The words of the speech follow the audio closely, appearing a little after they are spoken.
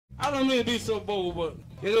I don't mean to be so bold, but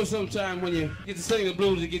you know sometimes when you get to sing the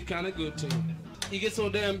blues, it get kind of good to you. You get so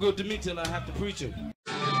damn good to me till I have to preach them.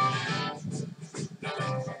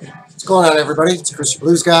 What's going on, everybody? It's Chris, your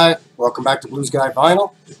Blues Guy. Welcome back to Blues Guy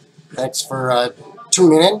Vinyl. Thanks for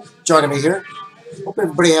tuning in, joining me here. Hope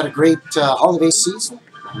everybody had a great holiday season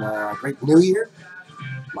and a great New Year.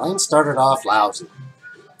 Mine started off lousy.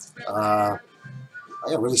 I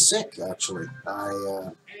got really sick, actually.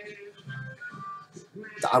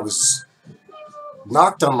 I was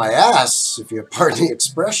knocked on my ass, if you pardon the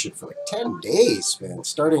expression, for like 10 days, man.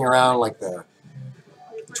 Starting around like the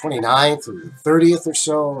 29th or the 30th or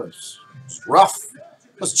so. It was rough.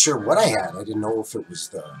 Wasn't sure what I had. I didn't know if it was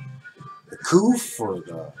the coof or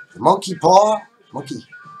the monkey pox. What do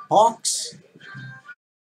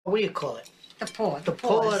you call it? The paw.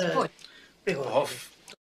 Big off.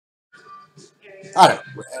 I don't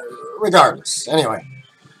know. Regardless. Anyway,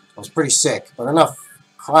 I was pretty sick, but enough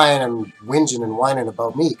crying and whinging and whining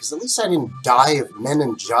about me, because at least I didn't die of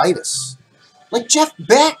meningitis. Like Jeff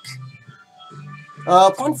Beck.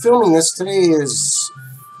 Upon filming this, today is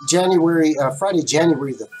Friday,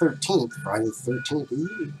 January the 13th. Friday the 13th.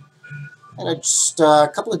 Ooh. And I just, a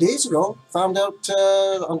couple of days ago, found out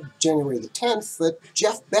on January the 10th that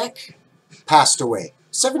Jeff Beck passed away.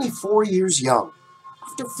 74 years young.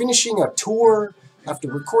 After finishing a tour,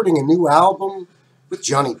 after recording a new album with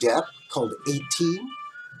Johnny Depp called 18,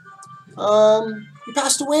 he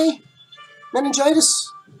passed away.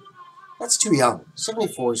 Meningitis. That's too young.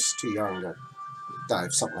 74 is too young to die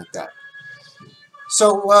of something like that.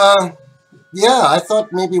 So, yeah, I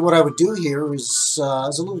thought maybe what I would do here is,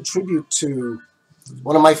 as a little tribute to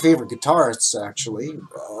one of my favorite guitarists, actually,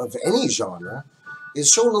 of any genre, is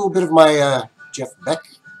show a little bit of my Jeff Beck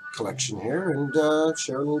collection here and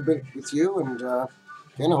share a little bit with you. And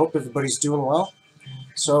again, I hope everybody's doing well.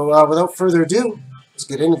 So, without further ado, let's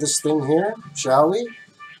get into this thing here, shall we?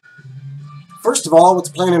 First of all, what's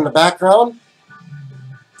playing in the background?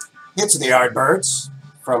 Hits of the Yardbirds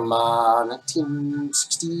from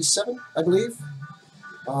 1967, I believe,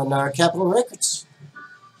 on Capitol Records.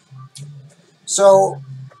 So,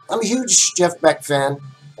 I'm a huge Jeff Beck fan,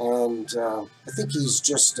 and I think he's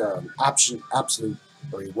just absolute,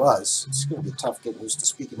 or he was. It's going to be tough getting used to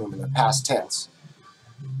speaking to him in the past tense.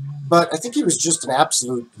 But I think he was just an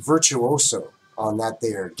absolute virtuoso on that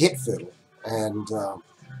there git fiddle, and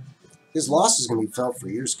his loss is going to be felt for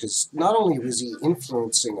years, because not only was he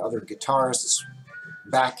influencing other guitarists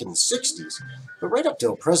back in the 60s, but right up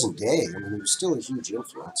till present day, I mean, he was still a huge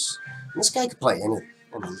influence. And this guy could play anything.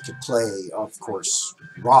 I mean, he could play, of course,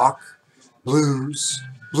 rock, blues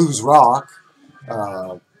rock,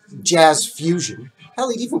 jazz fusion. Hell,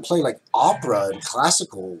 he'd even play like opera and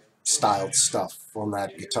classical styled stuff on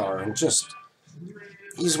that guitar, and just,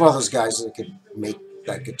 he's one of those guys that could make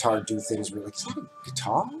that guitar do things where, like, is that a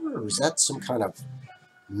guitar, or is that some kind of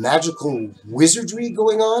magical wizardry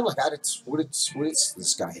going on? Like, what it's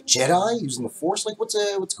this guy, a Jedi using the Force? Like, what's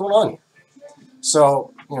going on here?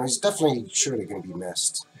 So, you know, he's definitely surely going to be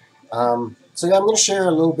missed. So yeah, I'm going to share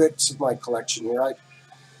a little bit of my collection here.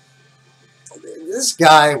 This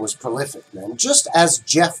guy was prolific, man. Just as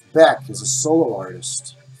Jeff Beck is a solo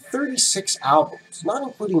artist, 36 albums, not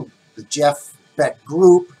including the Jeff Beck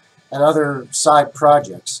group and other side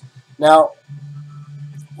projects. Now,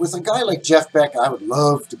 with a guy like Jeff Beck, I would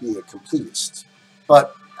love to be a completist,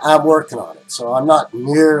 but I'm working on it, so I'm not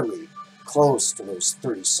nearly close to those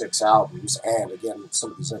 36 albums, and again,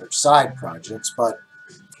 some of these other side projects, but,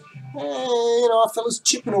 you know, a fella's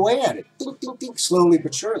chipping away at it, dink, dink, dink, slowly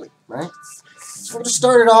but surely, right? So we're going to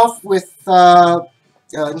start it off with,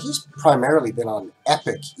 he's primarily been on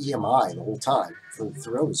Epic EMI the whole time,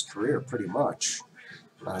 throughout his career, pretty much.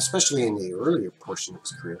 Especially in the earlier portion of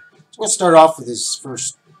his career. So I'm going to start off with his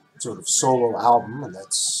first sort of solo album, and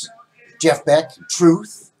that's Jeff Beck,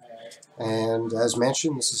 Truth. And as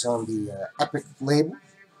mentioned, this is on the Epic label.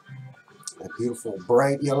 A beautiful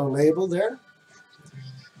bright yellow label there.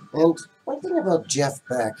 And one thing about Jeff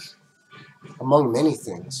Beck, among many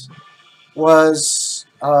things, was,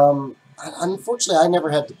 unfortunately, I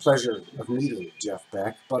never had the pleasure of meeting Jeff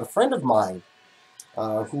Beck, but a friend of mine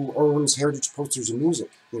who owns Heritage Posters and Music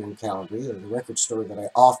here in Calgary, the record store that I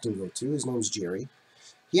often go to. His name's Jerry.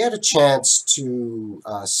 He had a chance to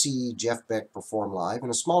see Jeff Beck perform live in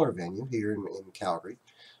a smaller venue here in Calgary.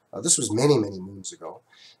 This was many, many moons ago.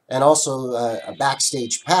 And also a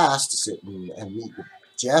backstage pass to sit and meet with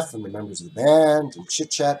Jeff and the members of the band and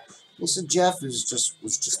chit-chat. He said Jeff was just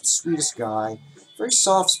the sweetest guy, very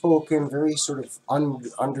soft-spoken, very sort of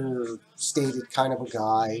understated kind of a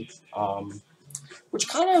guy. which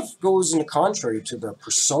kind of goes in the contrary to the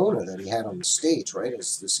persona that he had on the stage, right,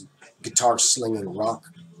 as this guitar-slinging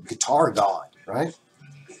rock guitar god, right?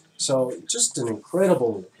 So just an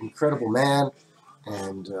incredible, incredible man,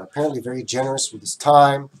 and apparently very generous with his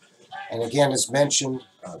time. And again, as mentioned,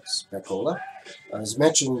 Speccola, as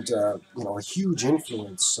mentioned, you know, a huge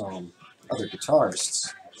influence on other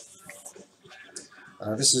guitarists.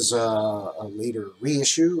 This is a later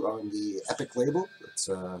reissue on the Epic label. It's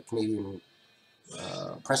a Canadian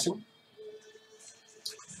pressing.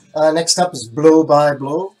 Next up is Blow by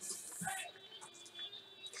Blow.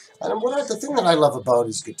 And the thing that I love about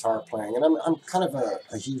his guitar playing, and I'm kind of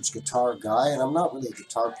a huge guitar guy, and I'm not really a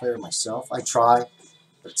guitar player myself. I try,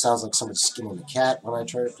 but it sounds like somebody's skinning a cat when I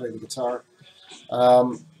try to play the guitar.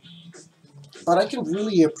 But I can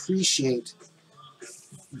really appreciate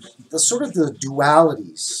the sort of the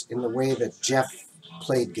dualities in the way that Jeff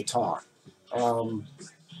played guitar.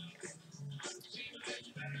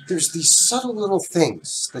 There's these subtle little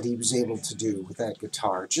things that he was able to do with that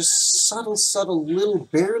guitar. Just subtle little,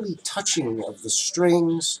 barely touching of the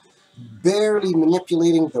strings, barely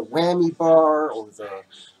manipulating the whammy bar or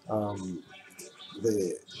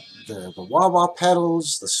the wah-wah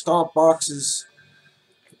pedals, the stomp boxes,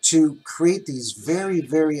 to create these very,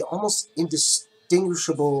 very almost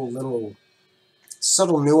indistinguishable little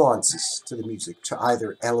subtle nuances to the music, to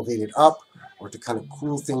either elevate it up or to kind of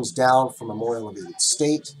cool things down from a more elevated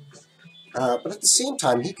state. But at the same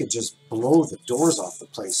time, he could just blow the doors off the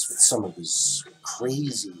place with some of his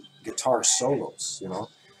crazy guitar solos, you know,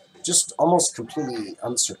 just almost completely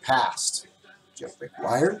unsurpassed. Jeff Beck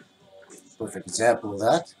Wired, perfect example of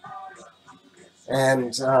that.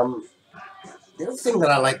 And the other thing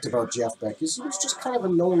that I liked about Jeff Beck is he was just kind of a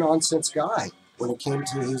no-nonsense guy when it came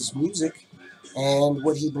to his music and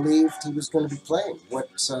what he believed he was going to be playing, what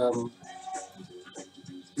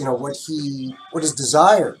you know, what his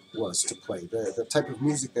desire was to play, the type of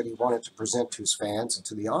music that he wanted to present to his fans and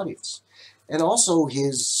to the audience, and also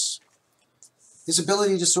his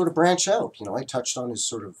ability to sort of branch out. You know, I touched on his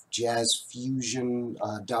sort of jazz fusion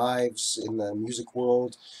dives in the music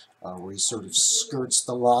world, where he sort of skirts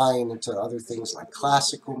the line into other things like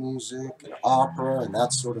classical music and opera and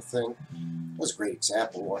that sort of thing. That was a great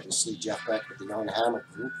example, obviously, Jeff Beck with the Jan Hammer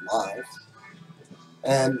Group live.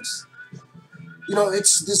 And you know,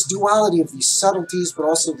 it's this duality of these subtleties, but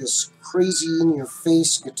also this crazy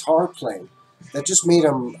in-your-face guitar playing that just made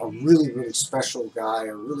him a really, really special guy,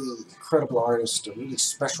 a really incredible artist, a really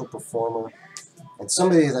special performer, and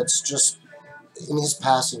somebody that's just, in his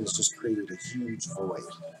passing, has just created a huge void,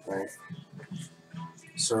 right?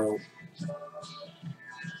 So,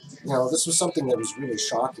 you know, this was something that was really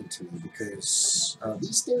shocking to me, because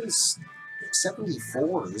these days,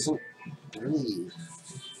 74 isn't really...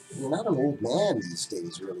 You're not an old man these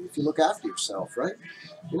days, really, if you look after yourself, right?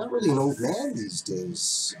 You're not really an old man these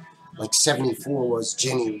days, like 74 was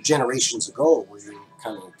generations ago, where you're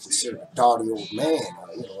kind of considered a dotty old man,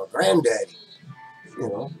 or, you know, a granddaddy, you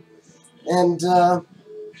know. And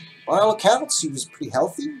by all accounts, he was pretty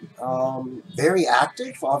healthy, very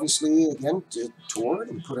active, obviously, again, toured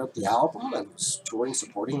and put out the album, and was touring,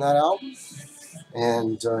 supporting that album,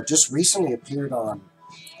 and just recently appeared on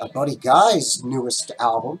Buddy Guy's newest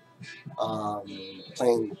album,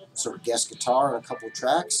 playing sort of guest guitar on a couple of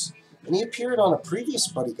tracks. And he appeared on a previous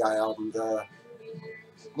Buddy Guy album. The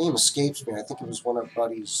name escapes me. I think it was one of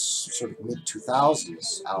Buddy's sort of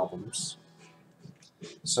mid-2000s albums.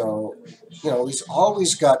 So, you know, he's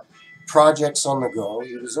always got projects on the go.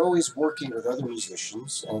 He was always working with other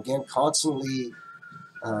musicians, and again, constantly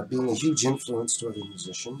being a huge influence to other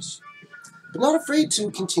musicians. But not afraid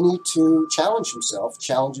to continue to challenge himself,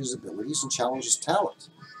 challenge his abilities, and challenge his talent.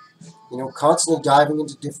 You know, constantly diving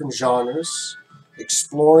into different genres,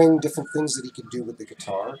 exploring different things that he could do with the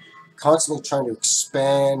guitar, constantly trying to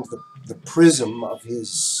expand the prism of the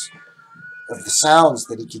sounds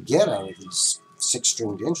that he could get out of these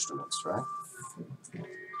six-stringed instruments, right?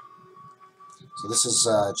 So this is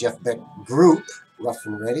Jeff Beck Group, Rough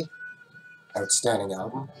and Ready. Outstanding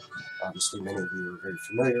album. Obviously, many of you are very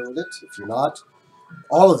familiar with it. If you're not,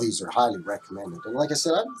 all of these are highly recommended. And like I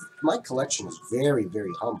said, my collection is very,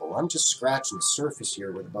 very humble. I'm just scratching the surface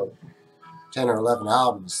here with about 10 or 11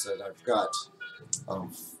 albums that I've got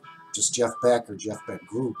of just Jeff Beck or Jeff Beck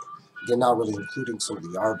Group. Again, not really including some of the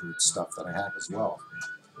Yardbird stuff that I have as well.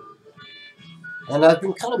 And I've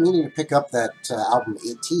been kind of meaning to pick up that album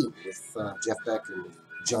 18 with Jeff Beck and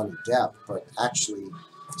Johnny Depp, but actually,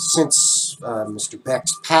 since Mr.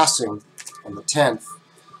 Beck's passing on the 10th,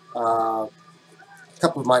 a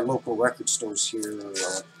couple of my local record stores here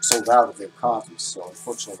sold out of their copies, so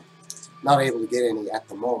unfortunately not able to get any at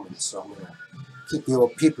the moment, so I'm going to keep the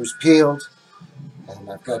old peepers peeled. And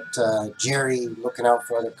I've got Jerry looking out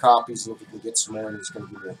for other copies, and if he can get some more, and he's going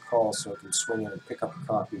to give me a call so I can swing in and pick up a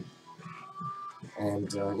copy.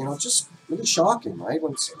 And, you know, just really shocking, right?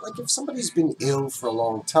 When like, if somebody's been ill for a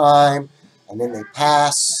long time, and then they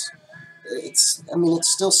pass, I mean,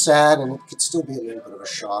 it's still sad, and it could still be a little bit of a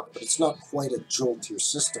shock, but it's not quite a jolt to your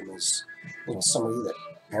system as, you know, somebody that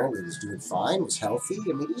apparently was doing fine, was healthy.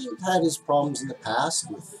 I mean, he had his problems in the past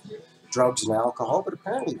with drugs and alcohol, but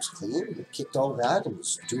apparently he was clean. He kicked all of that and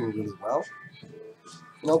was doing really well.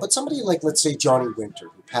 You know, but somebody like, let's say, Johnny Winter,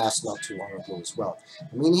 who passed not too long ago as well.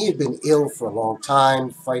 I mean, he had been ill for a long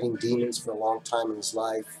time, fighting demons for a long time in his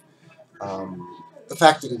life. The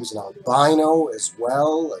fact that he was an albino as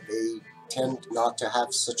well, they tend not to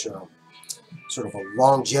have such a sort of a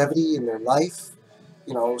longevity in their life.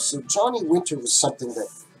 You know, so Johnny Winter was something that,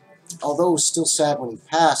 although it was still sad when he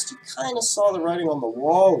passed, he kind of saw the writing on the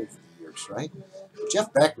wall over the years, right?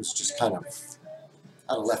 Jeff Beck was just kind of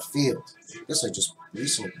out of left field. I guess I just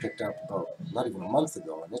recently picked up about not even a month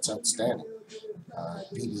ago, and it's outstanding.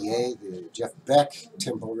 BBA, the Jeff Beck,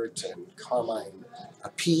 Tim Bogert, and Carmine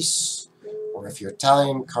Appice, or if you're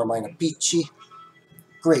Italian, Carmine Appice.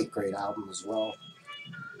 Great, great album as well.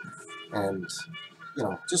 And, you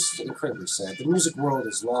know, just incredibly sad. The music world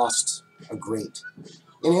has lost a great,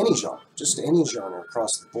 in any genre, just any genre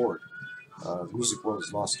across the board. The music world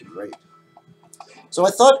has lost a great. So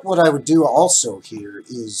I thought what I would do also here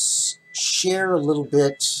is share a little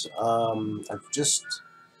bit. I've just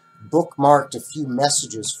bookmarked a few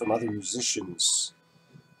messages from other musicians,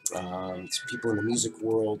 people in the music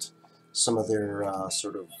world, some of their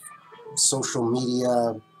sort of social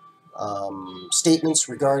media statements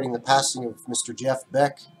regarding the passing of Mr. Jeff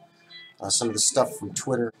Beck, some of the stuff from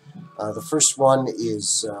Twitter. The first one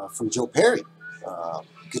is from Joe Perry,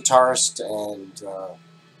 guitarist and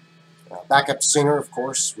backup singer, of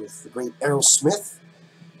course, with the great Aerosmith.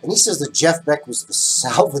 And he says that Jeff Beck was the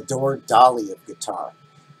Salvador Dali of guitar.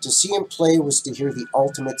 To see him play was to hear the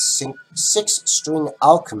ultimate six-string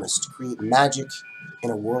alchemist create magic in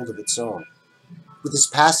a world of its own. With his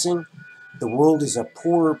passing, the world is a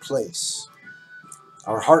poorer place.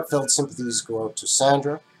 Our heartfelt sympathies go out to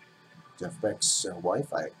Sandra, Jeff Beck's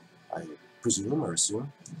wife, I presume or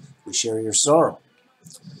assume. We share your sorrow.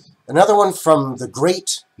 Another one from the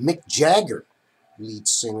great Mick Jagger, lead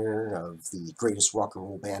singer of the greatest rock and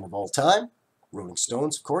roll band of all time, Rolling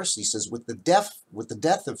Stones, of course. He says, with the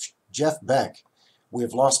death of Jeff Beck, we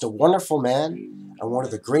have lost a wonderful man and one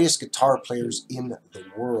of the greatest guitar players in the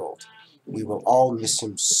world. We will all miss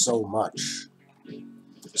him so much.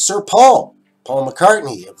 Sir Paul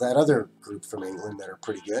McCartney, of that other group from England that are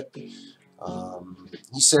pretty good.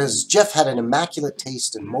 He says, Jeff had an immaculate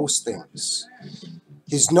taste in most things.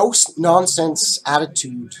 His no-nonsense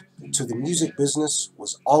attitude to the music business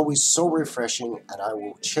was always so refreshing, and I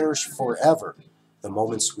will cherish forever the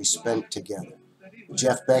moments we spent together.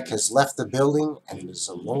 Jeff Beck has left the building, and it is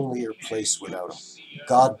a lonelier place without him.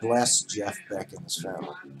 God bless Jeff Beck and his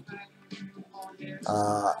family.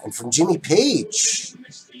 And from Jimmy Page,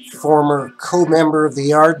 former co-member of the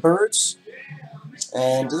Yardbirds,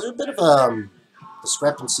 and there's a bit of a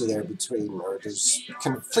discrepancy there between, or there's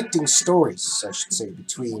conflicting stories, I should say,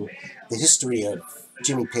 between the history of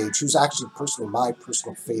Jimmy Page, who's actually personally my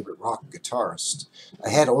personal favorite rock guitarist,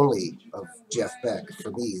 ahead only of Jeff Beck.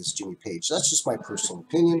 For me, is Jimmy Page. That's just my personal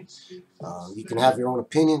opinion. You can have your own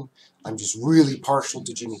opinion. I'm just really partial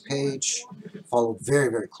to Jimmy Page, followed very,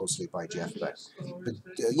 very closely by Jeff Beck. But,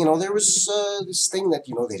 you know, there was this thing that,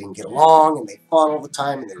 you know, they didn't get along, and they fought all the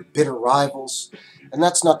time, and they were bitter rivals, and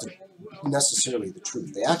that's not necessarily the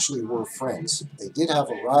truth. They actually were friends. They did have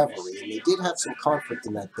a rivalry, and they did have some conflict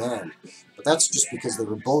in that band, but that's just because they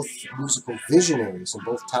were both musical visionaries and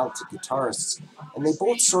both talented guitarists, and they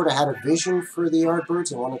both sort of had a vision for the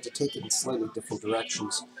Yardbirds and wanted to take it in slightly different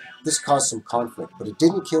directions. This caused some conflict, but it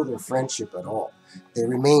didn't kill their friendship at all. They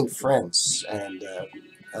remained friends, and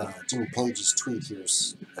Jimmy Page's tweet here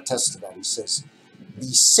attests to that. He says, the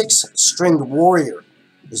six-stringed warrior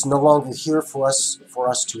is no longer here for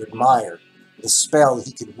us to admire the spell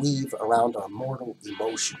he could weave around our mortal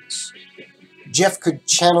emotions. Jeff could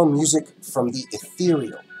channel music from the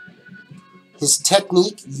ethereal. His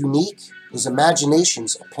technique unique, his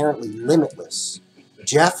imaginations apparently limitless.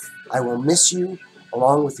 Jeff, I will miss you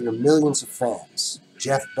along with your millions of fans.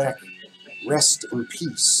 Jeff Beck, rest in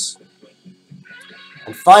peace.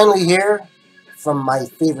 And finally here, from my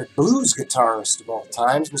favorite blues guitarist of all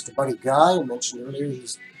times, Mr. Buddy Guy. I mentioned earlier he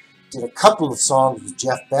did a couple of songs with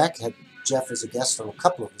Jeff Beck, had Jeff as a guest on a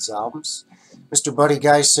couple of his albums. Mr. Buddy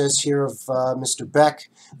Guy says here of Mr. Beck,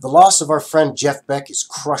 the loss of our friend Jeff Beck is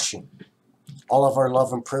crushing. All of our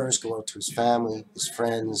love and prayers go out to his family, his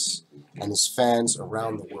friends, and his fans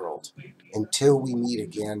around the world. Until we meet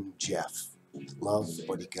again, Jeff. Love,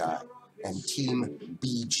 buddy guy. And Team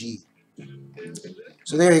BG.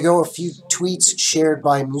 So there you go, a few tweets shared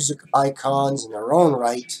by music icons in their own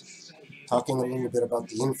right, talking a little bit about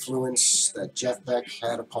the influence that Jeff Beck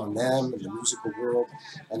had upon them in the musical world,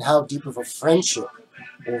 and how deep of a friendship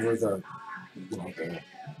over the, the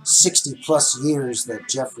 60-plus years that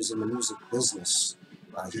Jeff was in the music business,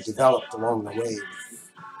 he developed along the way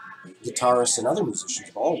with guitarists and other musicians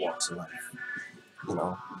of all walks of life.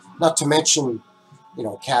 Not to mention,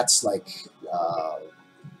 cats like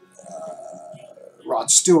Rod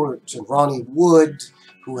Stewart and Ronnie Wood,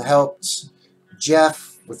 who helped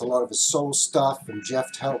Jeff with a lot of his solo stuff, and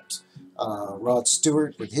Jeff helped Rod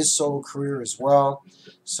Stewart with his solo career as well.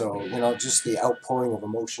 So, just the outpouring of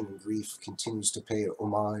emotion and grief continues to pay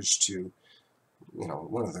homage to,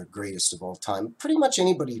 one of the greatest of all time. Pretty much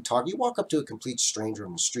anybody you walk up to a complete stranger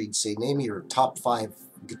on the street and say, name me your top 5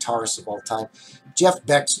 guitarists of all time. Jeff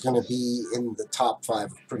Beck's going to be in the top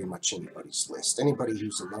 5 of pretty much anybody's list. Anybody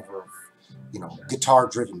who's a lover of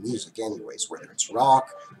guitar-driven music anyways, whether it's rock,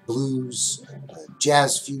 blues,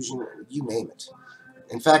 jazz fusion, you name it.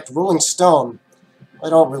 In fact, Rolling Stone, I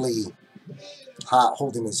don't really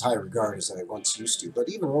hold him as high regard as I once used to, but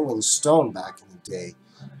even Rolling Stone back in the day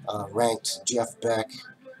ranked Jeff Beck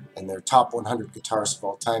in their top 100 guitarists of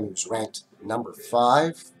all time. He was ranked number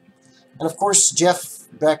 5. And of course, Jeff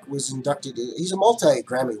Beck was inducted, he's a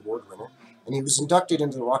multi-Grammy Award winner, and he was inducted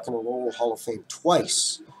into the Rock and Roll Hall of Fame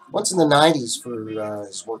twice. Once in the 90s for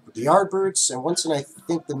his work with the Yardbirds, and once in, I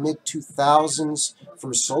think, the mid-2000s for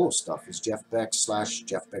his solo stuff, his Jeff Beck /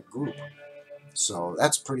 Jeff Beck Group. So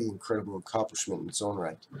that's pretty incredible accomplishment in its own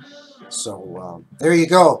right. So there you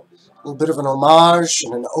go. A little bit of an homage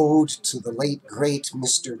and an ode to the late, great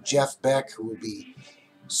Mr. Jeff Beck, who will be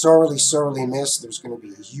sorely, sorely missed. There's going to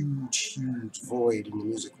be a huge, huge void in the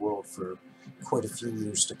music world for quite a few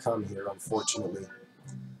years to come here, unfortunately.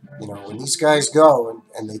 When these guys go,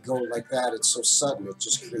 and they go like that, it's so sudden, it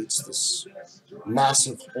just creates this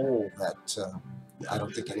massive hole that I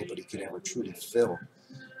don't think anybody could ever truly fill.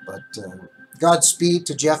 But Godspeed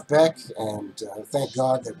to Jeff Beck, and thank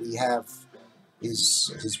God that we have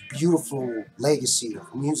his beautiful legacy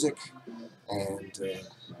of music, and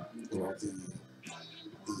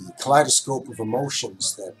the kaleidoscope of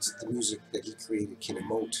emotions that the music that he created can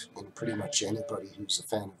emote in pretty much anybody who's a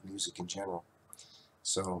fan of music in general.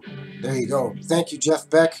 So there you go. Thank you, Jeff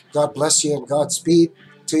Beck. God bless you and Godspeed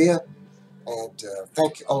to you. And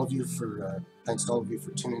thanks to all of you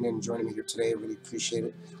for tuning in and joining me here today. I really appreciate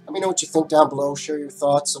it. Let me know what you think down below. Share your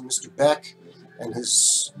thoughts on Mr. Beck and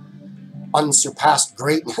his unsurpassed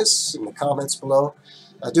greatness in the comments below.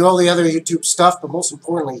 Do all the other YouTube stuff, but most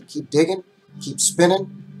importantly, keep digging, keep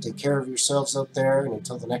spinning. Take care of yourselves out there, and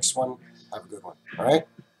until the next one, have a good one. All right?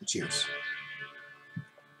 Cheers.